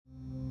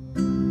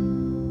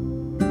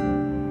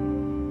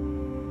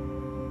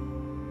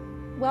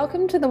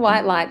Welcome to the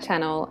White Light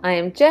Channel. I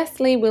am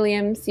Jess Lee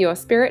Williams, your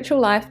spiritual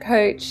life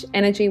coach,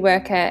 energy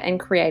worker, and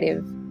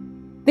creative.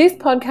 This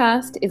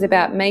podcast is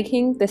about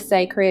making the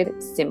sacred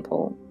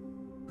simple,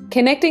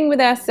 connecting with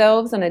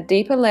ourselves on a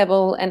deeper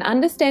level and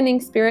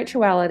understanding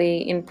spirituality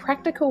in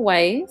practical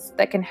ways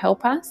that can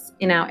help us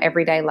in our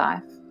everyday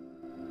life.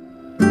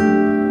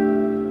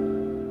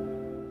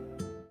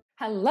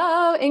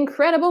 Hello,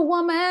 incredible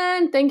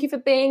woman. Thank you for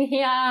being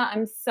here.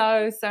 I'm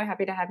so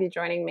happy to have you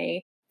joining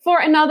me for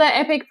another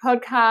epic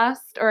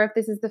podcast, or if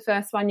this is the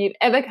first one you've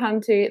ever come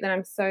to, then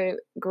I'm so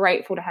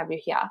grateful to have you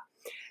here.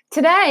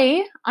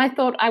 Today, I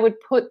thought I would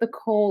put the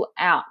call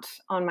out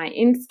on my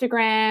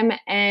Instagram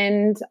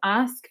and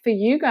ask for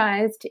you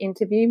guys to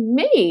interview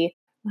me.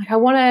 I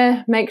want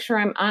to make sure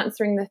I'm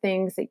answering the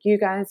things that you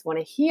guys want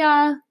to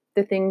hear,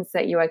 the things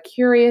that you are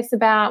curious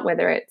about,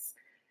 whether it's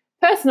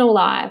personal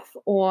life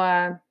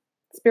or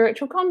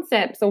spiritual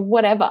concepts or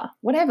whatever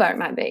it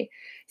might be.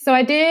 So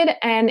I did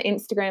an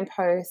Instagram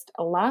post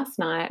last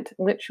night,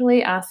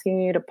 literally asking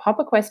you to pop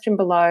a question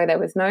below. There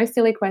was no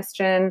silly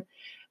question.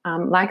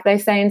 Like they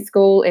say in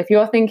school, if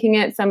you're thinking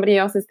it, somebody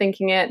else is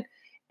thinking it.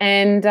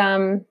 And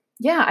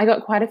I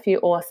got quite a few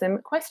awesome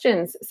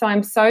questions. So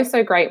I'm so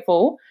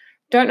grateful.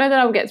 Don't know that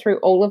I'll get through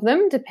all of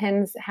them.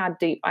 Depends how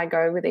deep I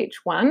go with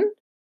each one.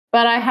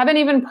 But I haven't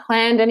even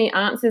planned any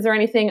answers or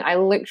anything. I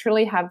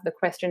literally have the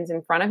questions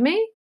in front of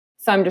me.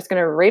 So I'm just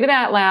going to read it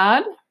out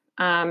loud,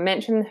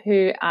 mention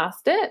who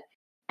asked it,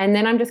 and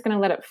then I'm just going to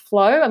let it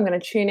flow. I'm going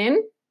to tune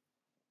in,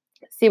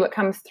 see what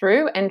comes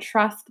through, and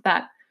trust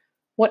that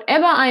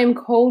whatever I am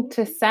called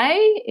to say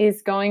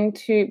is going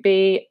to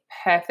be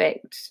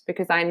perfect,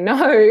 because I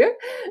know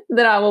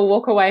that I will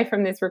walk away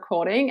from this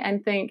recording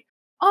and think,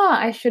 oh,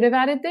 I should have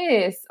added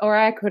this, or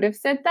I could have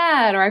said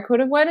that, or I could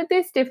have worded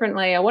this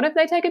differently, or what if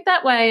they take it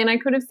that way and I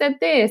could have said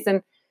this?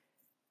 And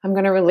I'm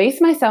going to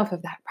release myself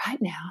of that right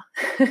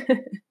now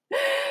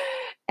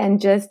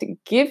and just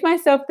give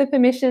myself the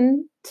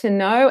permission to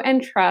know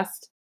and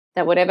trust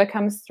that whatever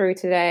comes through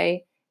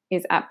today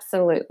is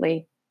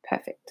absolutely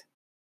perfect.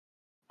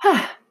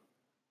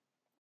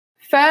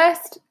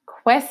 First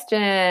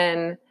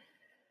question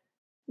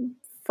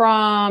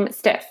from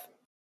Steph.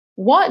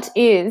 What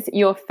is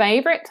your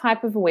favorite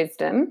type of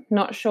wisdom,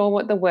 not sure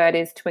what the word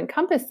is to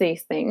encompass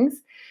these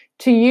things,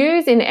 to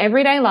use in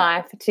everyday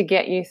life to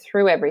get you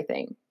through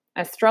everything?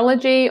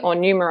 Astrology or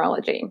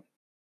numerology?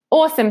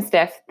 Awesome,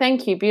 Steph.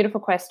 Thank you.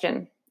 Beautiful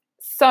question.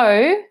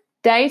 So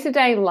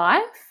day-to-day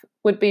life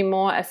would be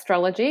more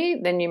astrology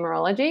than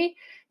numerology.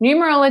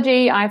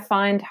 Numerology I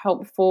find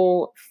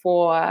helpful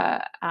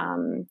for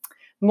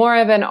more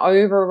of an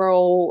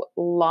overall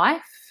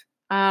life,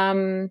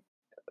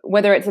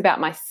 whether it's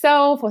about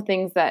myself or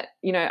things that,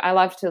 I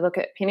love to look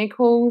at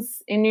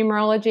pinnacles in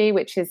numerology,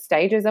 which is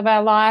stages of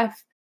our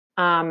life.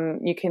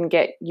 You can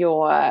get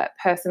your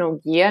personal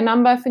year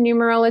number for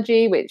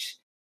numerology, which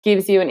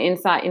gives you an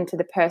insight into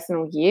the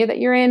personal year that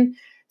you're in.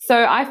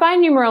 So I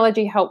find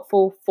numerology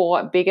helpful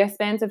for bigger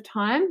spans of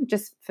time,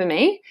 just for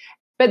me.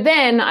 But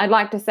then I'd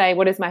like to say,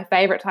 what is my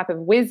favorite type of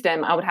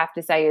wisdom? I would have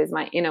to say is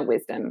my inner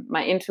wisdom,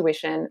 my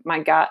intuition, my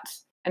gut.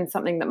 And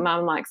something that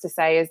Mum likes to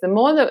say is the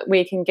more that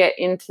we can get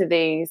into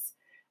these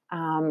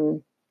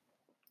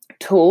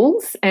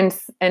tools and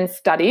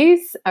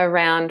studies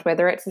around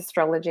whether it's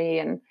astrology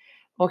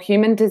or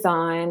human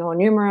design or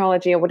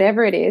numerology or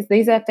whatever it is,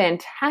 these are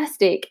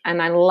fantastic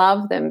and I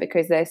love them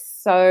because they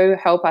so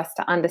help us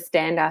to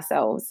understand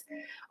ourselves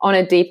on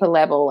a deeper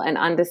level and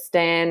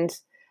understand,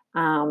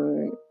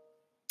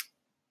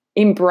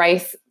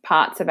 embrace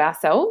parts of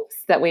ourselves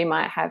that we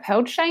might have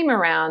held shame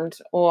around,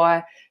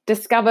 or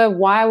discover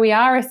why we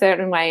are a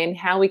certain way and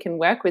how we can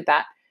work with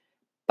that.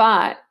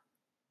 But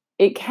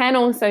it can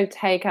also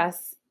take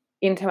us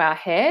into our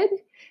head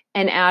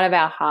and out of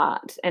our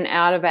heart and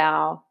out of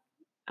our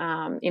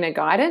inner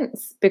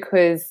guidance,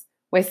 because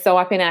we're so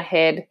up in our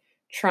head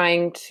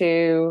trying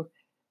to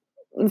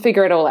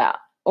figure it all out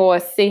or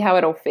see how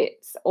it all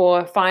fits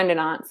or find an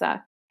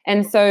answer.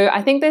 And so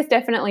I think there's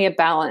definitely a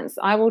balance.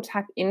 I will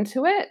tap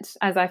into it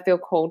as I feel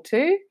called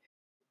to,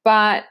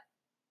 but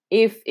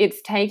if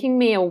it's taking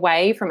me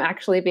away from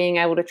actually being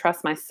able to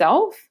trust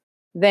myself,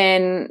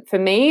 then for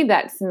me,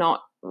 that's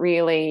not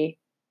really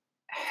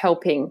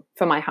helping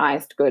for my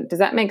highest good. Does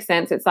that make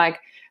sense? It's like,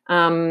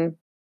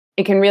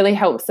 it can really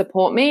help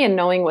support me, and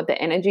knowing what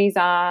the energies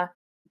are,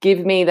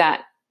 give me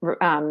that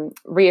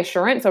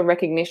reassurance or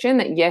recognition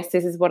that, yes,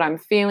 this is what I'm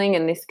feeling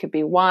and this could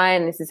be why,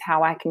 and this is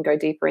how I can go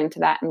deeper into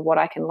that and what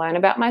I can learn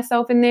about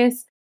myself in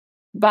this.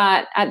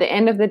 But at the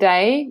end of the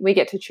day, we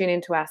get to tune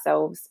into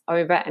ourselves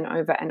over and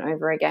over and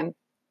over again.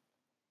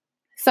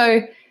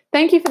 So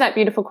thank you for that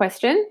beautiful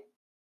question.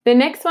 The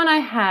next one I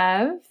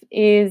have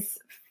is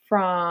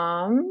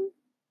from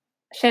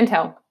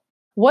Chantel.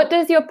 What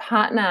does your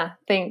partner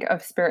think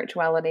of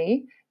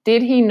spirituality?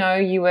 Did he know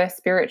you were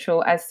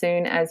spiritual as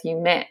soon as you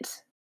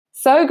met?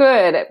 So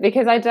good,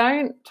 because I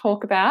don't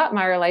talk about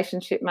my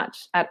relationship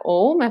much at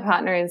all. My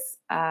partner is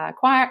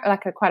quite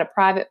a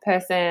private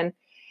person.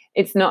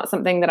 It's not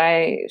something that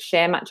I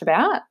share much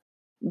about.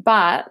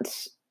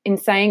 But in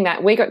saying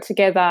that, we got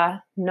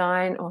together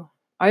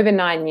over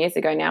 9 years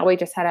ago now. We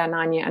just had our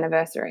 9-year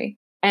anniversary.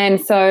 And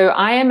so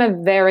I am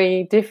a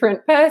very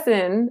different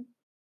person.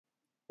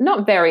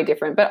 Not very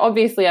different, but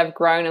obviously I've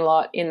grown a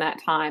lot in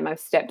that time. I've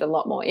stepped a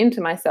lot more into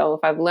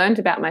myself. I've learned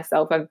about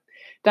myself. I've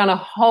done a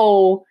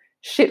whole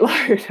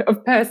shitload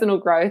of personal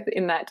growth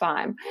in that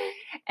time.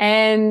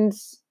 And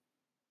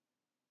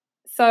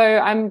so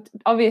I'm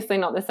obviously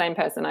not the same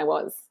person I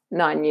was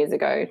 9 years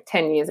ago,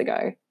 10 years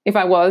ago. If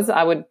I was,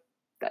 I would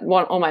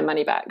want all my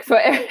money back for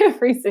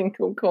every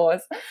single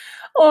course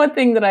or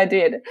thing that I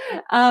did.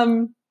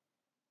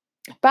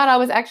 But I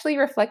was actually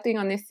reflecting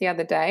on this the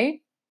other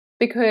day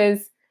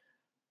because,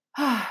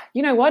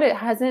 you know what, it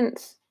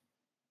hasn't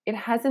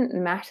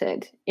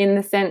mattered, in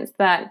the sense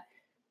that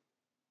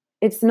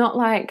it's not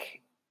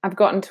like I've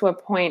gotten to a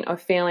point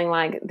of feeling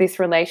like this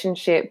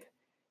relationship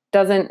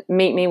doesn't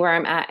meet me where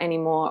I'm at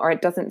anymore, or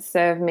it doesn't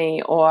serve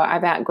me, or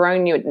I've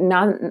outgrown you.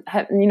 None,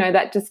 you know,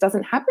 that just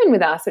doesn't happen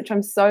with us, which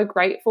I'm so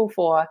grateful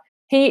for.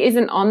 He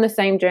isn't on the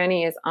same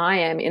journey as I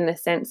am, in the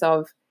sense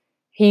of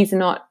he's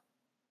not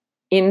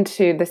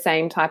into the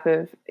same type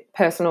of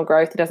personal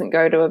growth. He doesn't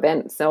go to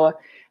events or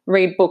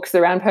read books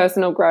around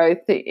personal growth.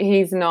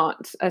 He's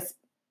not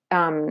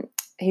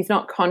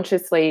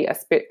consciously a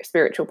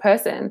spiritual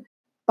person.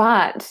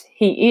 But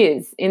he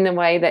is, in the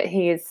way that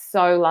he is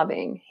so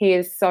loving. He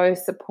is so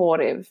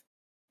supportive.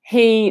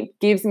 He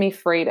gives me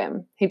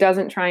freedom. He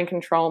doesn't try and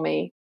control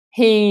me.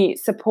 He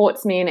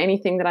supports me in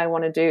anything that I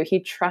want to do. He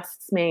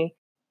trusts me.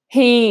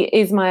 He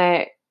is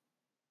my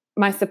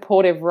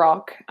supportive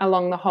rock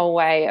along the whole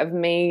way of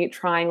me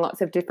trying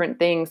lots of different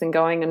things and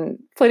going and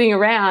flitting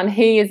around.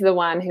 He is the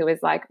one who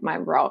is like my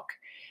rock.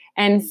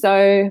 And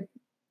so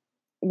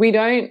we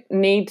don't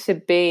need to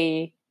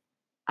be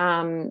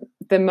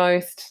the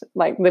most,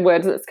 like, the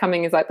words that's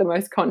coming is like the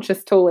most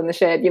conscious tool in the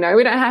shed. You know,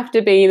 we don't have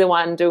to be the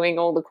one doing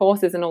all the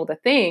courses and all the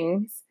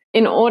things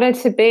in order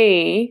to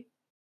be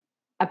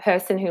a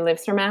person who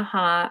lives from our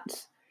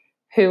heart,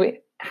 who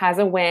has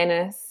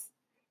awareness,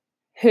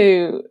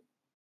 who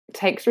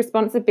takes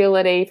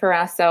responsibility for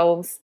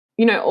ourselves.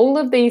 You know, all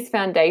of these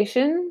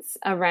foundations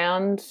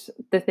around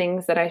the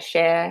things that I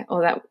share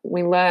or that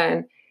we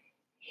learn,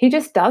 he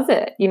just does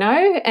it, you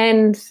know.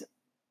 And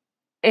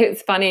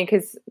it's funny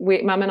because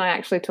Mum and I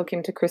actually took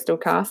him to Crystal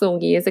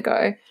Castle years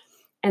ago,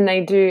 and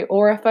they do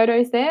aura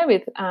photos there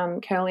with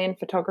Curlian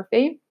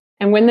photography.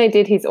 And when they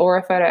did his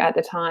aura photo at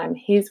the time,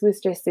 his was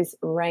just this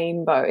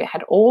rainbow. It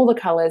had all the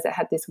colours. It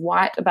had this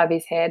white above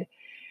his head.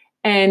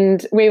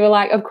 And we were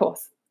like, of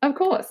course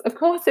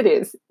it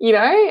is. You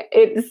know,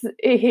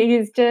 he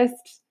is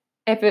just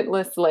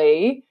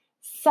effortlessly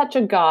such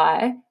a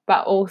guy,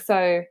 but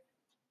also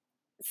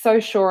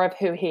so sure of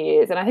who he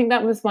is. And I think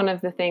that was one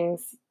of the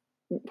things,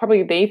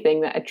 probably the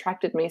thing that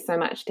attracted me so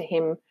much to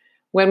him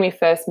when we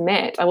first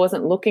met. I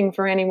wasn't looking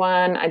for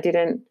anyone.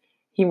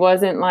 He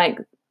wasn't like,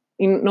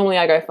 normally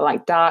I go for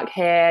like dark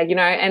hair, you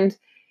know, and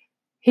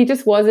he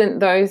just wasn't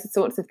those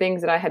sorts of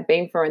things that I had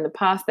been for in the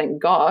past,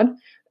 thank God.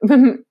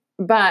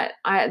 But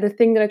the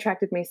thing that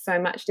attracted me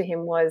so much to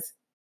him was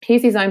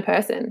he's his own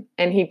person,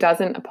 and he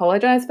doesn't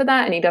apologize for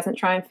that, and he doesn't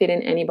try and fit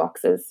in any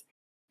boxes.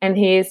 And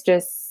he is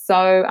just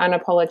so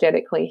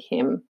unapologetically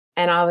him.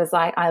 And I was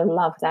like, I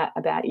love that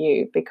about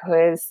you,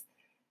 because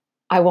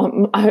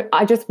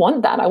I just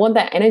want that. I want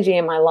that energy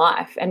in my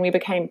life. And we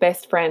became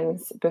best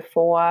friends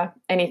before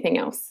anything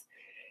else.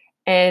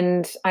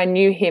 And I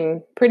knew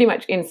him pretty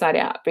much inside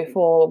out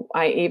before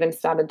I even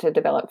started to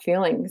develop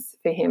feelings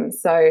for him.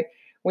 So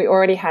we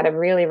already had a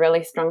really,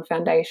 really strong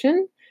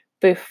foundation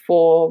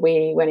before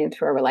we went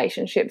into a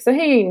relationship. So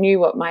he knew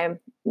what my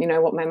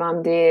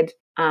mum did.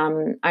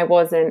 I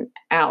wasn't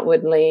I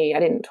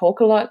didn't talk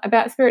a lot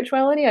about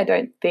spirituality, I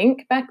don't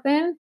think, back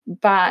then,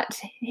 but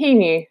he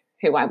knew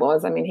who I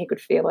was. I mean, he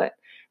could feel it.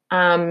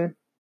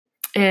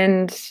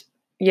 And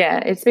yeah,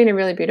 it's been a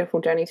really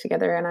beautiful journey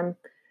together, and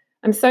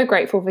I'm so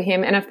grateful for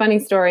him. And a funny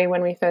story,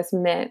 when we first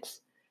met,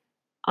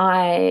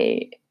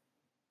 I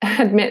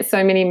had met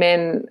so many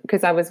men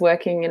because I was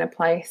working in a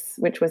place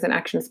which was an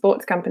action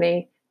sports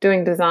company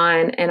doing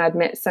design, and I'd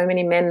met so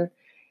many men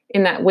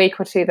in that week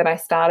or two that I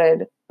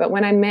started. But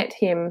when I met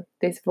him,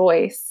 this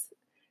voice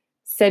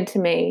said to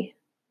me,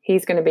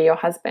 he's going to be your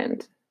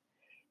husband.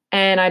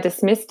 And I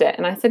dismissed it.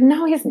 And I said,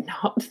 no, he's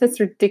not. That's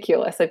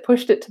ridiculous. I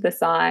pushed it to the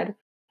side.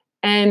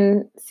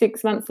 And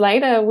 6 months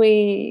later,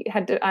 we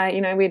had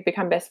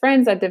become best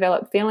friends. I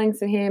developed feelings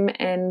for him,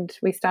 and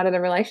we started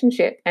a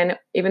relationship. And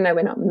even though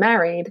we're not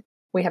married,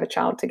 we have a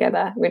child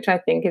together, which I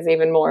think is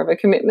even more of a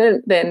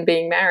commitment than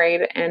being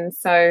married. And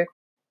so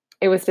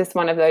it was just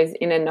one of those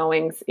inner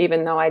knowings,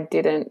 even though I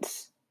didn't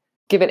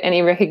give it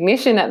any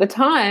recognition at the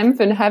time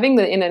for having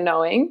the inner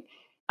knowing.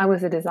 I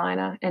was a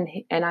designer,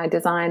 and I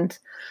designed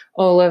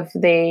all of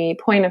the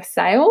point of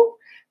sale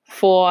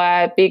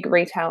for big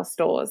retail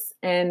stores,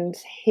 and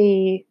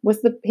he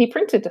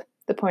printed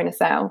the point of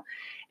sale,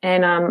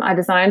 and I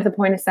designed the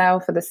point of sale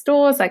for the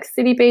stores like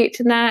City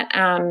Beach and that,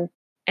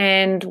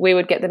 and we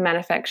would get them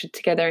manufactured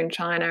together in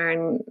China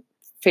and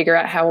figure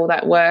out how all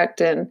that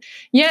worked. And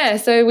yeah,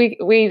 so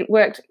we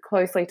worked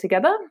closely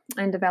together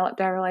and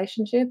developed our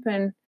relationship,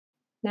 and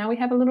now we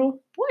have a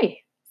little boy.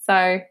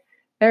 So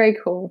very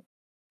cool.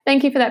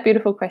 Thank you for that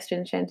beautiful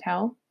question,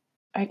 Chantel.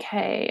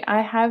 Okay,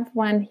 I have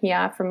one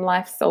here from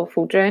Life's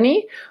Soulful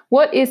Journey.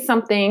 What is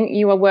something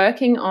you are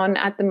working on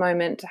at the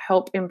moment to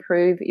help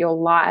improve your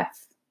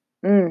life?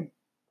 And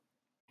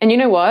you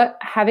know what?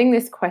 Having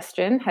this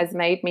question has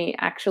made me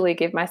actually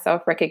give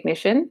myself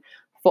recognition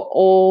for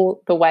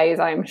all the ways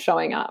I'm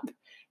showing up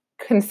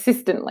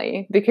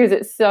consistently, because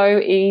it's so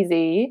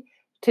easy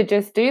to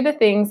just do the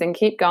things and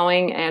keep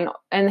going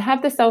and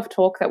have the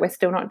self-talk that we're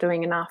still not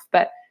doing enough.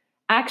 But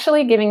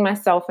actually giving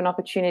myself an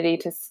opportunity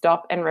to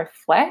stop and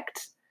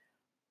reflect,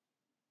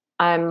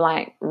 I'm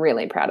like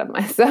really proud of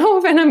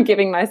myself, and I'm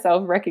giving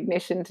myself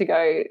recognition to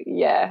go,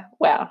 yeah,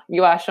 wow,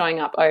 you are showing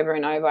up over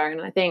and over.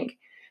 And I think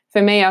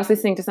for me, I was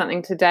listening to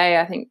something today,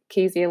 I think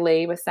Kezia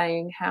Lee was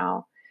saying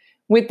how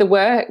with the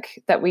work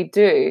that we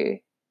do,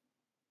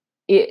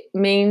 it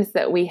means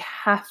that we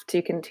have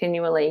to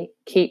continually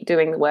keep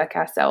doing the work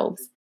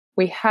ourselves.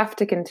 We have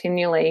to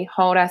continually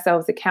hold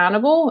ourselves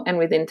accountable and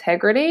with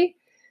integrity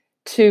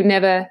to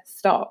never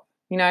stop,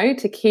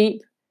 to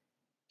keep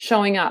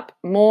showing up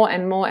more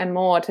and more and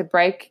more,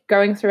 to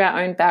going through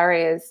our own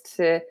barriers,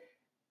 to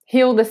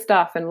heal the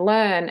stuff and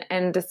learn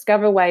and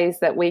discover ways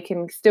that we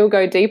can still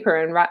go deeper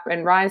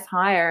and rise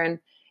higher. And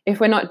if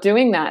we're not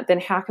doing that,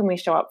 then how can we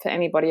show up for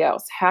anybody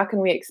else? How can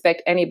we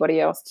expect anybody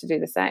else to do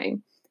the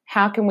same?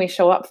 How can we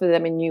show up for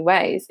them in new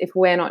ways if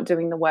we're not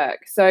doing the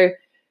work? So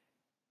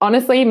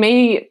honestly,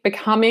 me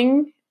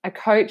becoming a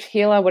coach,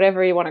 healer,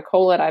 whatever you want to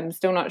call it, I'm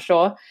still not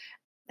sure,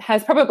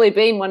 has probably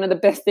been one of the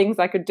best things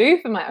I could do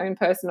for my own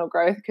personal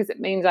growth, because it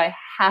means I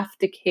have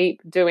to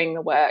keep doing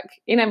the work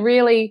in a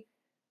really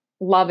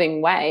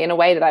loving way, in a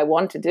way that I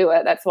want to do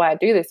it. That's why I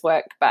do this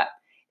work. But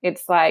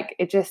it's like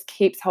it just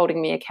keeps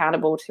holding me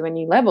accountable to a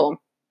new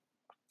level.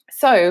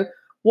 So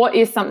what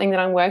is something that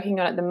I'm working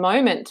on at the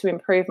moment to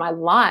improve my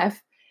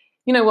life?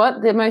 You know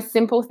what? The most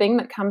simple thing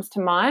that comes to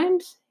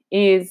mind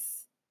is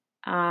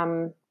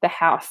the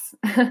house.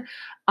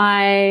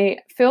 I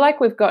feel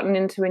like we've gotten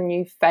into a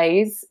new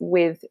phase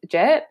with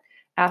Jet,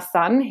 our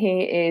son.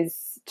 He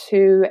is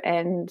 2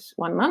 and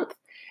 1 month.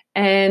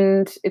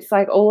 And it's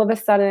like all of a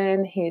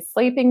sudden he's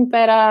sleeping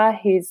better.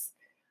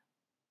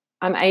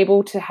 I'm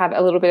able to have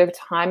a little bit of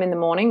time in the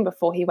morning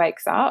before he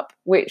wakes up,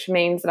 which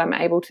means that I'm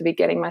able to be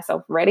getting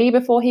myself ready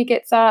before he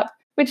gets up,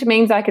 which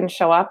means I can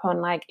show up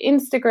on like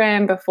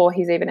Instagram before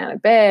he's even out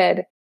of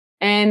bed.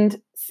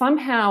 And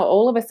somehow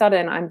all of a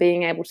sudden I'm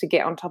being able to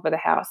get on top of the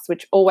house,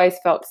 which always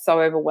felt so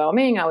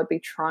overwhelming. I would be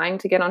trying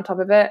to get on top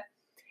of it,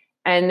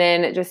 and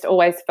then it just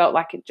always felt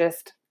like it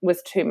just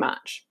was too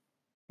much.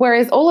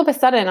 Whereas all of a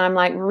sudden I'm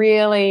like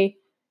really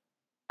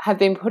have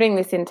been putting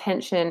this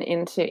intention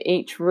into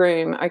each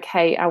room.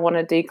 Okay, I want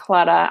to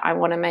declutter. I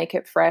want to make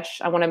it fresh.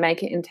 I want to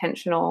make it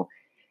intentional.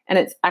 And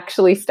it's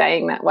actually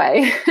staying that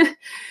way.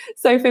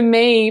 So for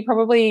me,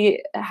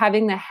 probably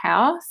having the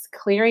house,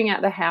 clearing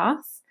out the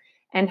house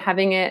and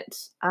having it,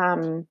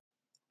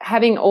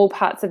 having all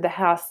parts of the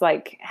house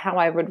like how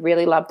I would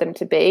really love them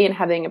to be, and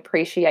having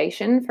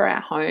appreciation for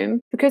our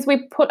home, because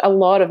we put a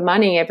lot of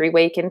money every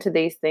week into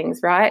these things,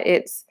 right?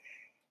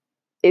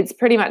 It's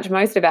pretty much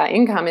most of our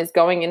income is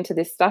going into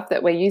this stuff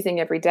that we're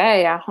using every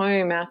day, our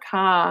home, our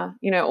car,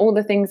 all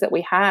the things that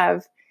we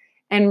have,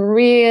 and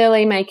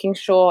really making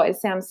sure, it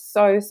sounds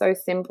so, so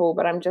simple,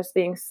 but I'm just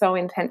being so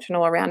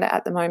intentional around it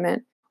at the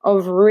moment,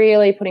 of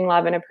really putting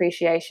love and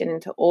appreciation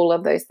into all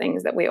of those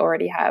things that we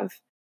already have,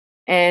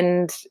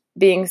 and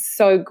being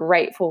so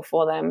grateful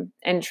for them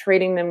and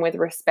treating them with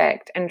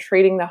respect, and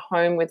treating the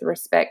home with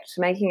respect,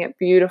 making it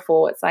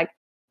beautiful. It's like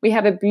we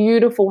have a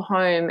beautiful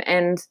home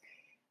and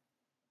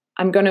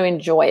I'm going to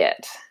enjoy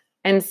it.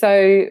 And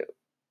so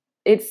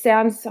it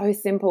sounds so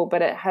simple,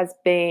 but it has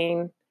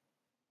been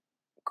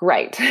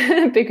great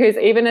because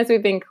even as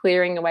we've been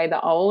clearing away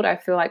the old, I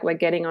feel like we're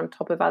getting on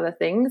top of other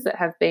things that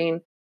have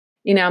been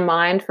in our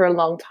mind for a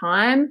long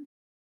time.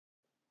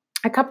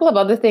 A couple of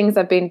other things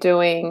I've been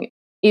doing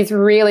is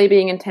really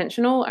being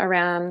intentional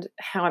around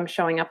how I'm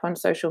showing up on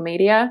social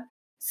media.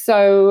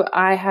 So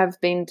I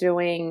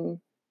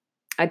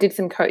did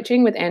some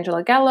coaching with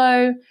Angela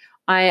Gallo.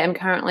 I am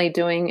currently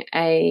doing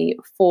a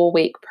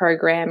 4-week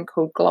program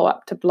called Glow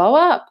Up to Blow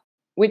Up,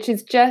 which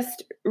is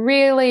just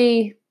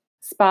really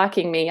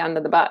sparking me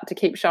under the butt to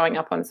keep showing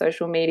up on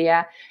social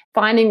media,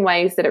 finding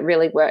ways that it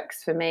really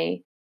works for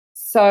me.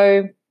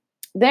 So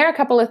there are a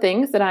couple of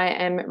things that I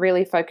am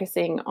really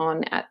focusing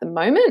on at the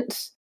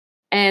moment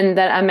and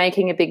that are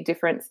making a big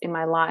difference in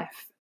my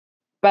life.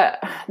 But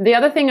the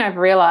other thing I've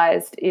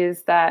realized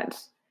is that,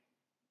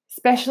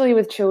 especially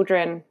with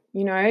children,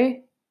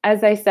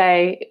 as they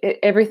say,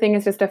 everything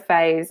is just a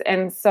phase.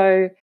 And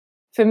so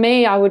for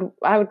me, I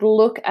would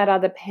look at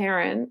other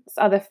parents,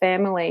 other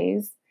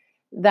families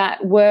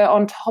that were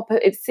on top of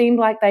it. Seemed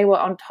like they were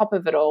on top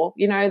of it all,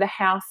 the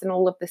house and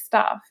all of the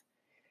stuff.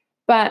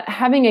 But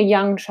having a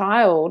young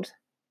child,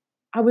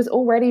 I was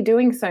already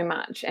doing so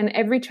much, and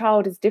every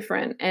child is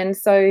different. And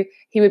so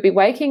he would be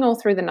waking all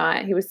through the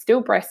night. He was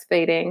still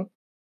breastfeeding.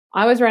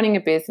 I was running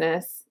a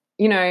business,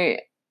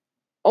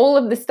 all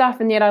of the stuff.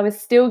 And yet I was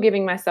still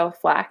giving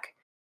myself flack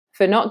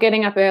for not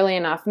getting up early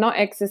enough, not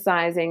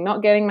exercising,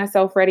 not getting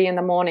myself ready in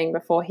the morning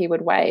before he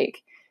would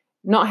wake,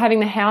 not having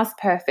the house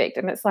perfect.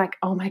 And it's like,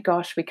 oh my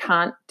gosh, we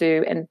can't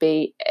do and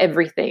be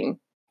everything.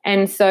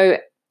 And so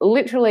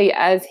literally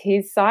as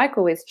his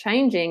cycle is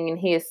changing and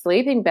he is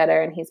sleeping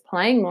better and he's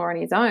playing more on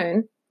his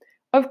own,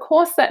 of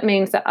course that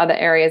means that other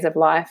areas of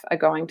life are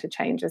going to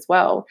change as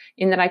well,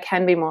 in that I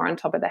can be more on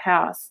top of the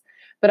house.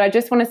 But I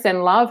just want to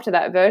send love to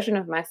that version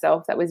of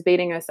myself that was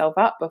beating herself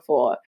up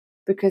before,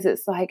 because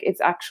it's like, it's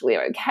actually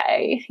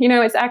okay.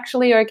 It's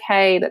actually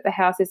okay that the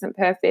house isn't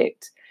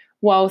perfect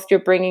whilst you're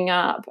bringing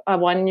up a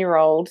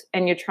 1-year-old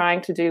and you're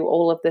trying to do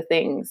all of the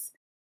things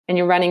and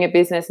you're running a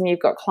business and you've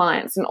got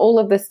clients and all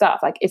of the stuff.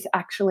 Like, it's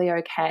actually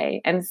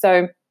okay. And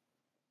so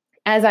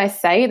as I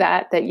say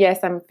that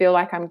yes, I feel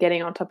like I'm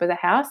getting on top of the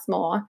house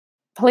more,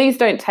 please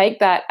don't take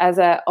that as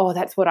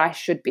that's what I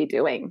should be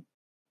doing.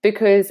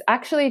 Because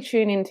actually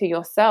tune into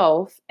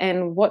yourself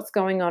and what's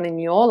going on in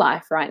your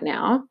life right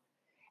now.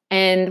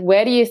 And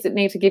where do you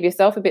need to give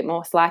yourself a bit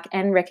more slack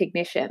and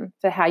recognition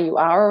for how you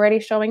are already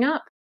showing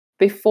up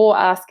before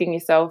asking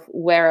yourself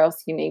where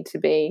else you need to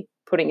be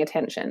putting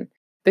attention.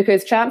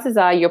 Because chances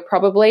are you're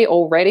probably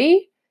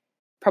already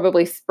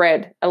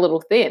spread a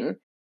little thin.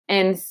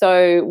 And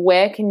so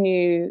where can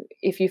you,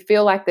 if you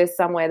feel like there's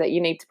somewhere that you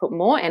need to put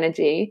more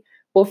energy,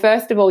 well,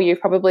 first of all, you've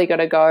probably got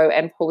to go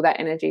and pull that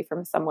energy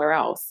from somewhere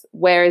else.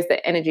 Where is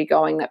the energy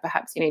going that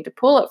perhaps you need to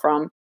pull it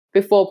from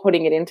before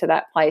putting it into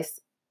that place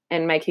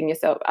and making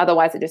yourself,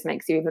 otherwise it just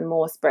makes you even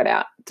more spread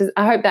out.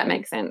 I hope that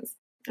makes sense.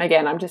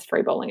 Again, I'm just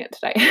freeballing it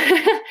today.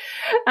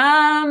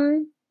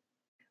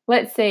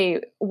 Let's see,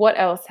 what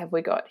else have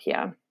we got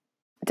here?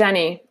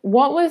 Danny,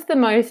 what was the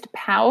most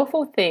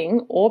powerful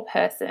thing or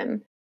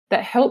person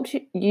that helped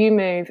you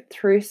move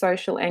through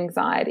social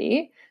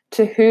anxiety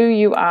to who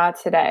you are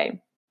today?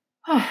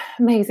 Oh,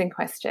 amazing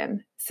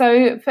question.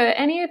 So for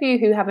any of you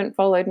who haven't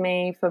followed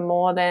me for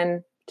more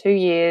than 2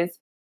 years,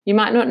 you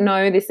might not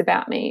know this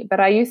about me, but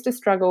I used to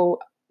struggle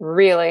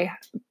really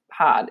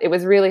hard. It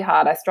was really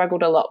hard. I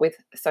struggled a lot with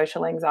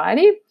social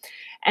anxiety,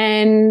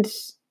 and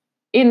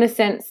in the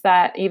sense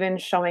that even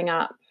showing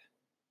up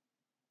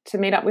to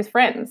meet up with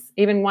friends,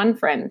 even one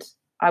friend,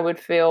 I would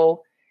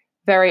feel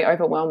very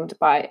overwhelmed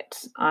by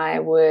it. I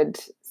would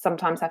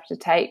sometimes have to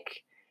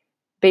take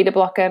beta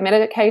blocker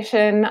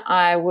medication.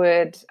 I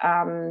would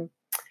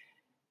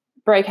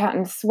break out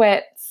in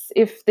sweats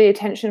if the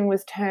attention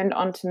was turned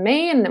onto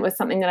me and it was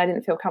something that I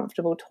didn't feel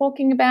comfortable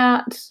talking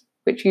about,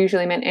 which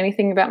usually meant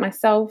anything about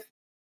myself.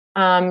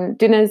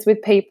 Dinners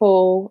with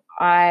people,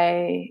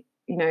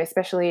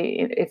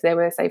 especially if there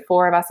were, say,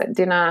 4 of us at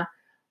dinner,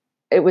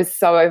 it was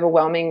so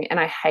overwhelming and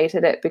I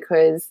hated it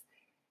because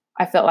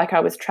I felt like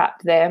I was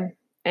trapped there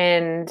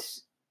and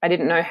I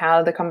didn't know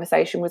how the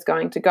conversation was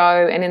going to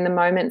go. And in the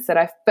moments that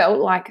I felt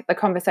like the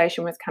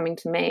conversation was coming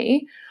to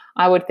me,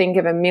 I would think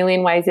of a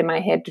million ways in my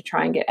head to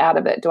try and get out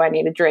of it. Do I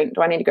need a drink?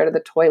 Do I need to go to the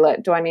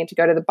toilet? Do I need to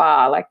go to the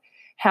bar? Like,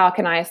 how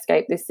can I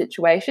escape this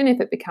situation if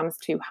it becomes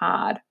too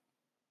hard?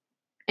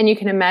 And you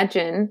can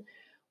imagine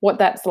what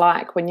that's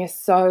like when you're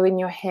so in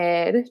your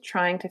head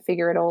trying to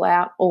figure it all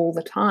out all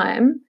the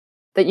time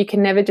that you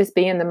can never just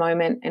be in the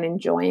moment and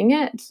enjoying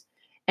it.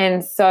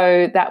 And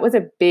so that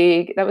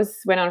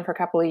went on for a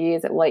couple of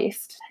years at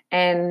least.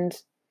 And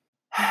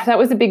that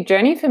was a big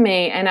journey for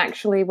me. And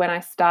actually when I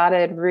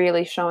started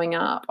really showing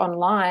up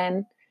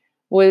online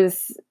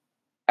was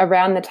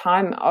around the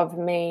time of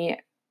me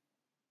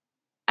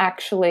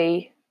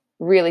actually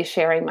really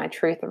sharing my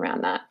truth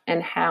around that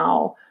and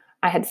how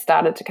I had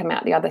started to come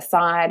out the other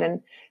side.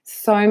 And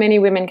so many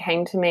women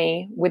came to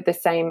me with the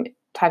same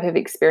type of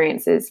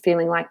experiences,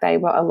 feeling like they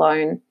were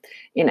alone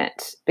in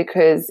it,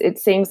 because it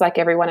seems like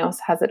everyone else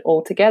has it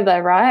all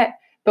together, right?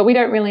 But we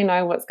don't really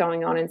know what's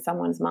going on in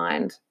someone's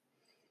mind.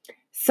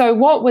 So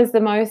what was the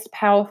most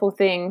powerful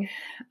thing?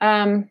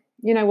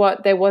 You know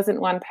what? There wasn't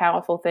one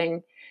powerful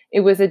thing. It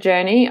was a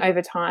journey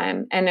over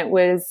time, and it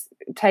was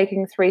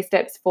taking 3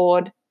 steps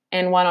forward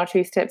and 1 or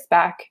 2 steps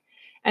back,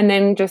 and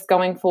then just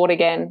going forward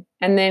again,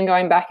 and then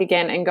going back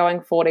again and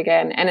going forward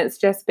again. And it's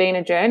just been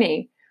a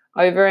journey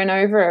over and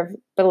over of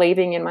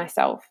believing in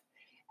myself.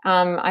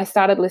 I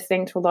started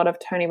listening to a lot of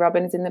Tony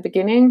Robbins in the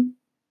beginning,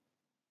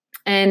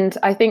 and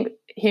I think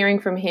hearing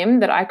from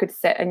him that I could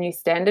set a new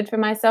standard for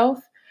myself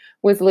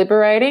was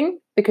liberating,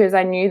 because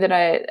I knew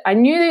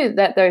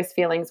that those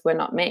feelings were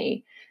not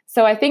me.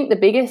 So I think the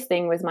biggest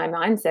thing was my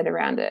mindset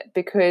around it,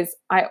 because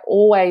I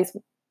always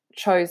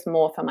chose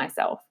more for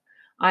myself.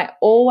 I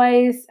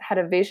always had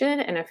a vision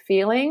and a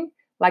feeling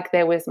like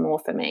there was more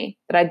for me,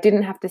 that I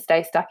didn't have to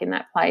stay stuck in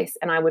that place,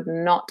 and I would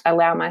not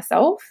allow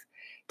myself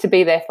to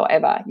be there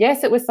forever.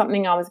 Yes, it was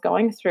something I was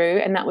going through,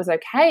 and that was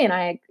okay, and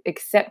I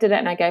accepted it,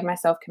 and I gave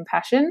myself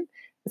compassion.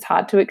 It was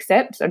hard to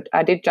accept.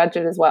 I did judge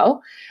it as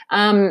well.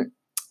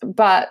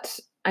 But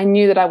I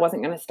knew that I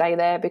wasn't going to stay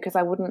there because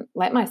I wouldn't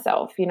let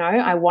myself,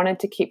 I wanted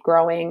to keep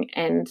growing,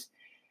 and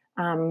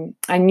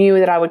I knew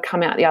that I would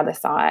come out the other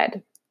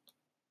side.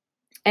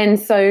 And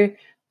so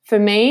for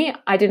me,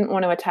 I didn't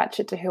want to attach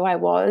it to who I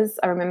was.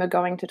 I remember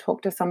going to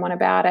talk to someone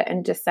about it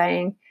and just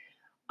saying,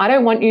 I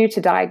don't want you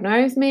to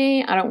diagnose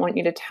me. I don't want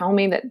you to tell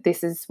me that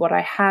this is what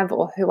I have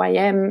or who I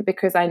am,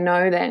 because I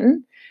know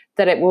then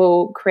that it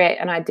will create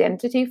an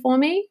identity for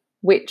me,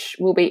 which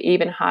will be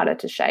even harder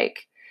to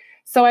shake.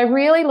 So I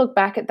really look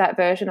back at that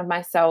version of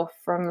myself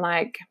from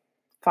like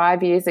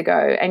 5 years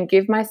ago and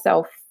give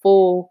myself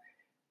full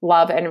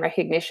love and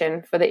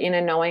recognition for the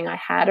inner knowing I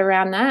had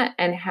around that,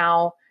 and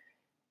how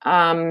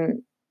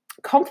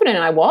confident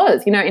I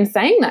was, in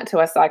saying that to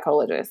a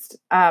psychologist.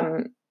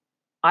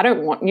 I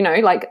don't want,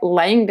 like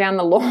laying down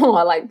the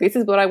law, like this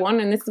is what I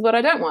want and this is what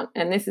I don't want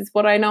and this is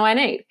what I know I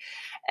need.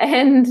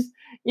 And,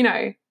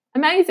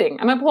 amazing.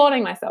 I'm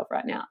applauding myself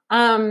right now.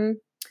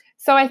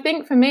 So I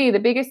think for me, the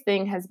biggest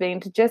thing has been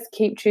to just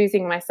keep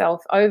choosing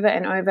myself over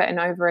and over and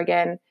over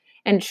again,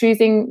 and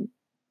choosing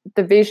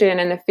the vision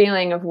and the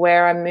feeling of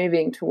where I'm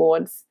moving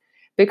towards.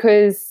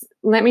 Because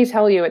let me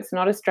tell you, it's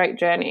not a straight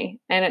journey,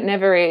 and it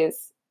never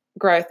is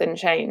growth and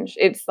change.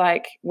 It's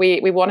like we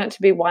want it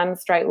to be one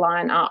straight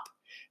line up,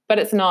 but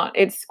it's not.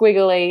 It's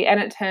squiggly, and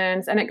it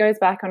turns and it goes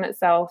back on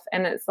itself,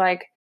 and it's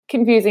like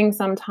confusing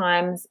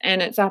sometimes,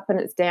 and it's up and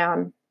it's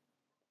down.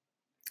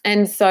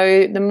 And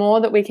so the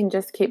more that we can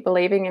just keep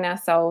believing in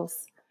ourselves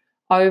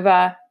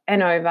over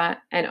and over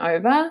and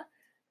over,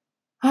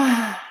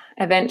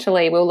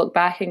 eventually we'll look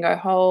back and go,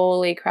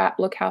 holy crap,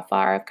 look how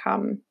far I've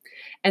come.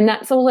 And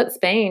that's all it's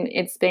been.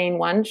 It's been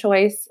one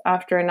choice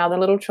after another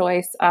little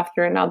choice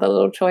after another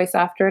little choice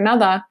after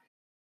another,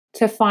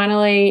 to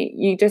finally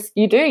you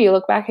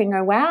look back and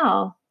go,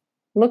 wow,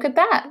 look at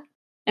that.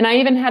 And I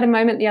even had a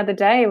moment the other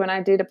day when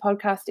I did a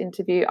podcast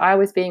interview. I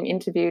was being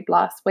interviewed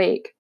last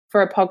week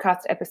for a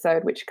podcast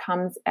episode, which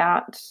comes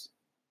out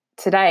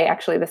today,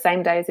 actually the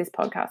same day as this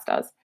podcast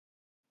does.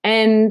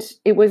 And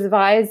it was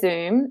via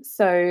Zoom.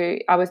 So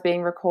I was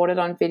being recorded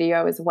on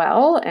video as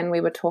well. And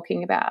we were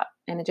talking about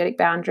energetic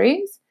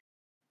boundaries.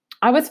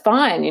 I was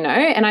fine,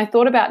 and I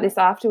thought about this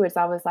afterwards.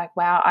 I was like,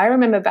 wow, I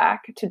remember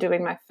back to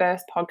doing my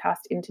first podcast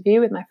interview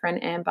with my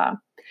friend Amber.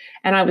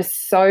 And I was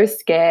so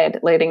scared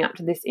leading up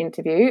to this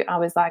interview. I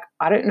was like,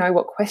 I don't know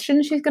what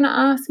questions she's going to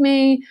ask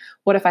me.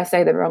 What if I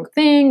say the wrong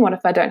thing? What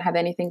if I don't have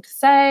anything to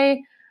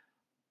say?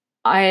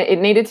 It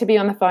needed to be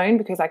on the phone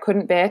because I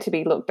couldn't bear to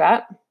be looked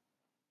at.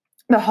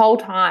 The whole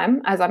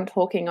time as I'm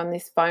talking on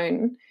this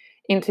phone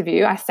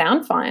interview, I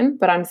sound fine,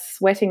 but I'm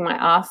sweating my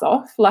ass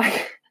off,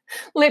 like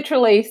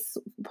literally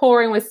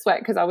pouring with sweat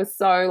because I was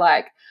so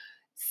like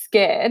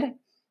scared.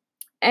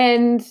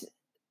 And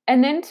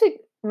then to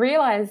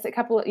realize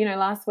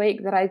last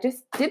week that I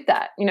just did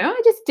that.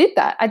 I just did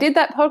that. I did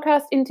that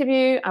podcast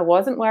interview. I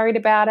wasn't worried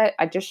about it.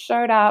 I just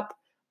showed up.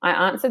 I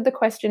answered the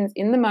questions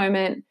in the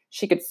moment.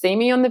 She could see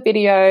me on the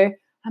video.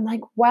 I'm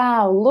like,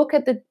 wow, look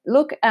at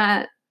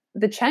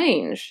the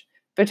change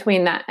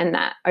between that and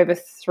that over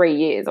 3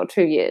 years or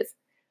 2 years.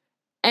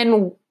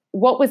 And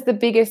what was the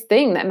biggest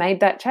thing that made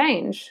that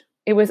change?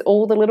 It was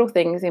all the little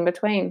things in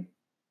between.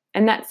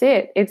 And that's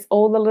it. It's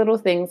all the little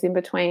things in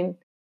between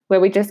where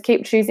we just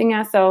keep choosing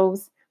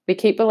ourselves. We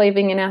keep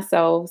believing in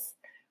ourselves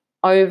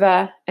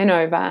over and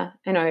over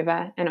and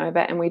over and over.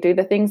 And we do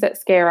the things that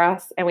scare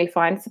us, and we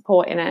find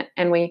support in it,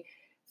 and we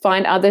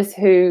find others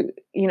who,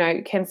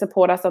 can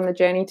support us on the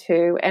journey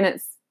too. And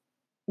it's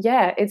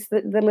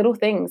the little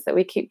things that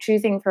we keep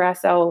choosing for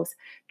ourselves,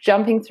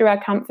 jumping through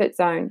our comfort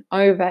zone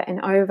over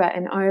and over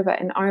and over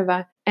and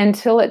over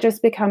until it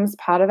just becomes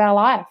part of our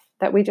life,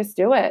 that we just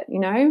do it.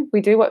 We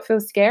do what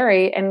feels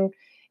scary, and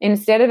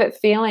instead of it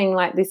feeling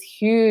like this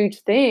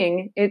huge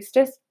thing, it's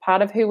just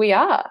part of who we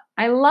are.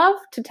 I love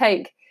to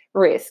take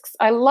risks.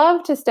 I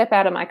love to step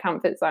out of my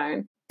comfort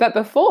zone. But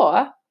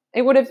before,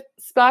 it would have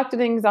sparked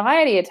an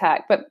anxiety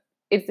attack, but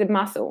it's a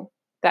muscle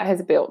that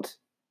has built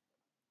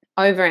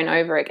over and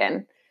over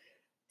again.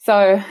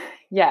 So,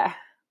 yeah,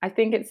 I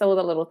think it's all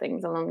the little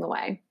things along the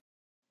way.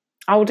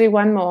 I'll do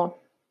one more.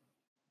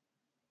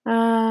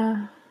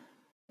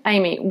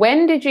 Amy,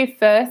 when did you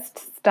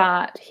first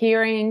start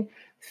hearing,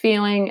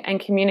 feeling, and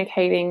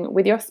communicating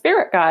with your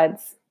spirit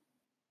guides?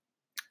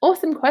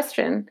 Awesome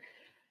question.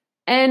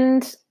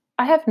 And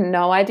I have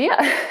no idea.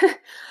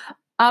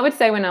 I would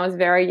say when I was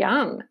very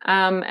young.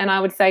 And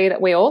I would say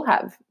that we all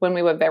have when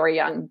we were very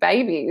young.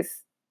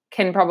 Babies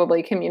can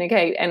probably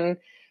communicate and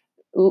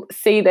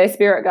see their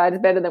spirit guides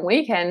better than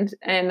we can.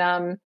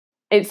 And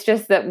it's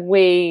just that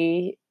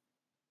we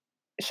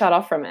shut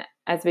off from it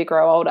as we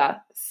grow older.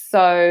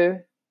 So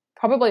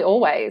probably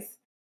always.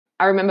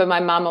 I remember my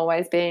mum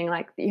always being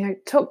like,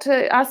 talk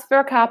to us for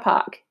a car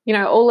park,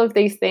 all of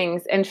these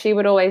things. And she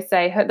would always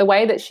say the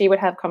way that she would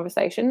have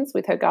conversations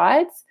with her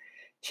guides,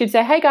 she'd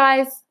say, hey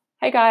guys.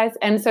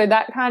 And so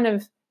that kind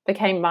of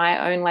became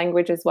my own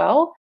language as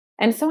well.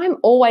 And so I'm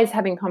always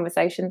having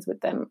conversations with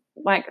them,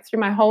 like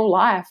through my whole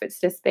life. It's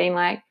just been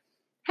like,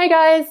 hey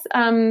guys,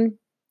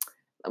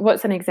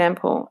 what's an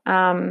example?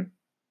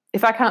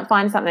 if I can't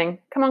find something,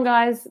 come on,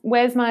 guys,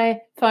 where's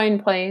my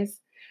phone, please?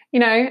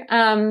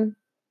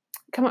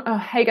 Come on, oh,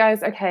 hey,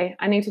 guys, okay,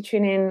 I need to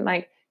tune in.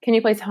 Like, can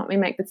you please help me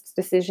make this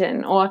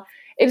decision? Or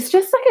it's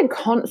just like a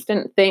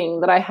constant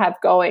thing that I have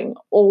going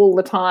all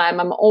the time.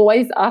 I'm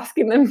always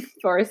asking them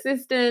for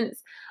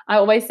assistance. I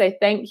always say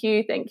thank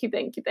you, thank you,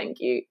 thank you, thank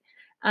you.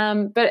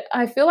 But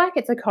I feel like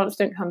it's a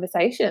constant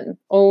conversation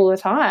all the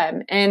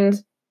time.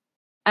 And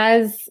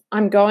as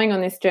I'm going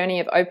on this journey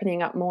of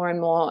opening up more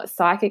and more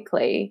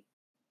psychically,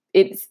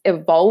 it's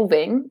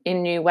evolving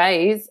in new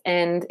ways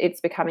and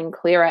it's becoming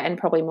clearer and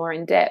probably more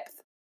in depth.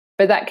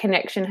 But that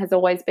connection has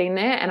always been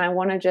there. And I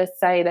want to just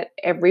say that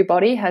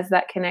everybody has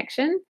that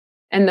connection.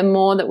 And the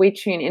more that we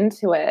tune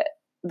into it,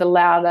 the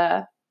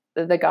louder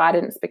the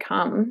guidance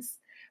becomes.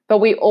 But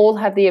we all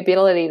have the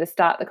ability to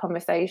start the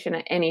conversation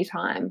at any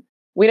time.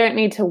 We don't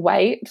need to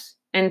wait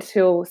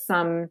until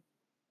some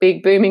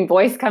big booming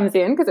voice comes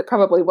in, because it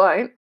probably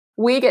won't.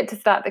 We get to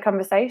start the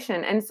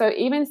conversation. And so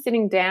even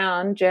sitting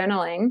down,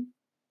 journaling,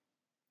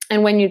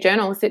 and when you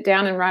journal, sit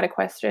down and write a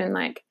question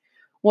like,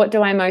 what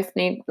do I most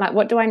need? Like,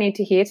 what do I need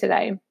to hear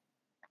today?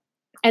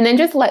 And then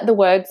just let the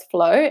words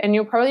flow, and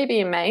you'll probably be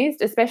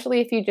amazed,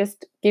 especially if you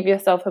just give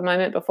yourself a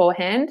moment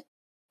beforehand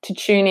to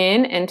tune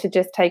in and to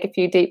just take a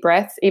few deep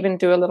breaths, even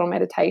do a little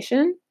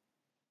meditation,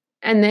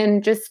 and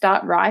then just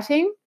start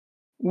writing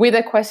with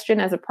a question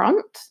as a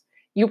prompt.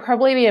 You'll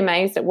probably be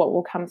amazed at what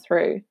will come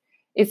through.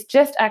 It's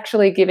just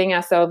actually giving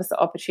ourselves the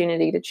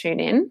opportunity to tune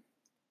in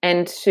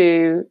and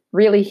to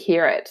really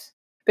hear it.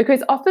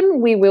 Because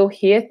often we will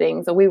hear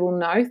things or we will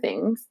know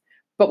things,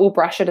 but we'll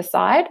brush it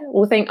aside.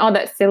 We'll think, oh,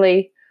 that's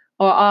silly,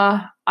 or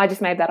I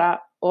just made that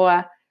up, or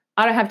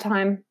I don't have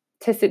time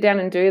to sit down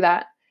and do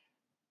that.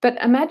 But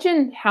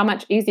imagine how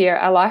much easier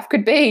our life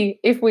could be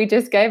if we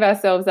just gave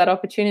ourselves that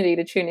opportunity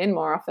to tune in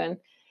more often,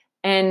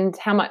 and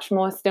how much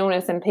more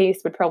stillness and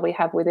peace we'd probably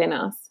have within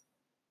us.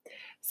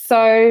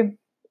 So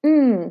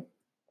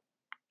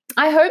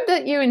I hope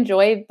that you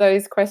enjoyed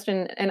those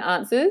question and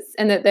answers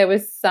and that there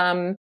was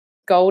some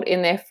gold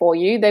in there for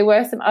you. There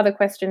were some other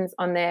questions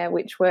on there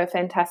which were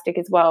fantastic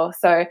as well.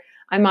 So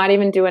I might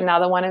even do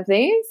another one of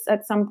these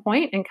at some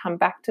point and come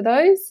back to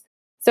those.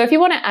 So if you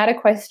want to add a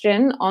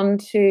question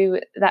onto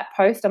that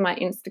post on my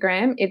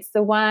Instagram, it's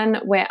the one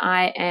where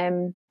I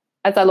am,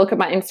 as I look at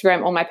my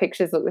Instagram, all my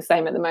pictures look the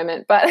same at the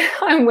moment, but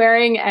I'm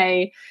wearing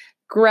a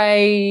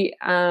grey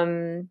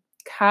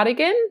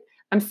cardigan.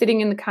 I'm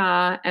sitting in the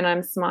car and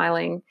I'm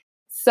smiling.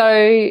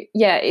 So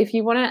yeah, if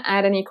you want to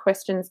add any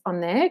questions on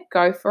there,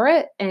 go for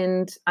it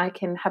and I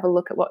can have a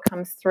look at what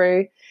comes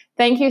through.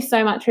 Thank you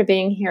so much for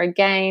being here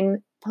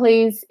again.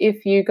 Please,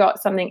 if you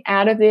got something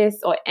out of this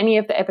or any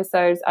of the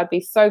episodes, I'd be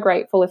so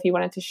grateful if you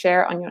wanted to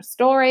share it on your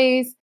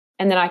stories,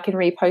 and then I can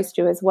repost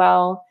you as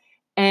well.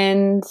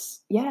 And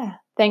yeah,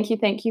 thank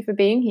you for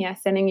being here.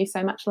 Sending you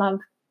so much love.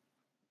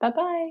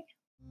 Bye-bye.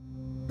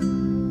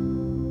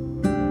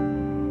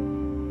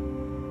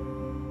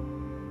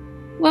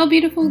 Well,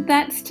 beautiful,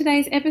 that's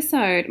today's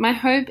episode. My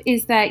hope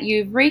is that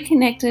you've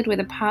reconnected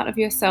with a part of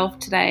yourself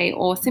today,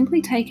 or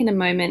simply taken a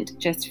moment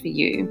just for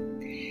you.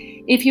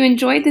 If you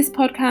enjoyed this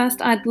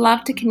podcast, I'd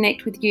love to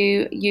connect with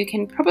you. You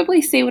can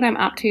probably see what I'm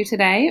up to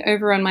today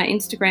over on my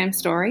Instagram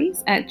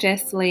stories at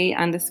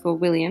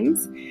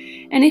JessLee_Williams.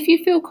 And if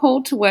you feel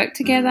called to work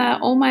together,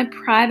 all my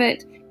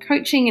private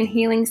coaching and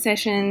healing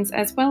sessions,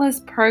 as well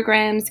as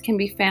programs, can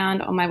be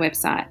found on my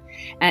website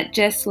at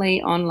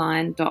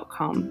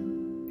jessleeonline.com.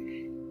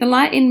 The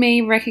light in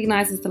me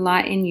recognizes the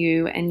light in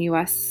you, and you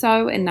are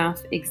so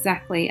enough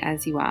exactly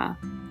as you are.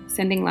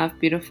 Sending love,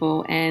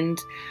 beautiful, and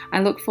I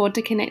look forward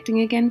to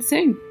connecting again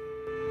soon.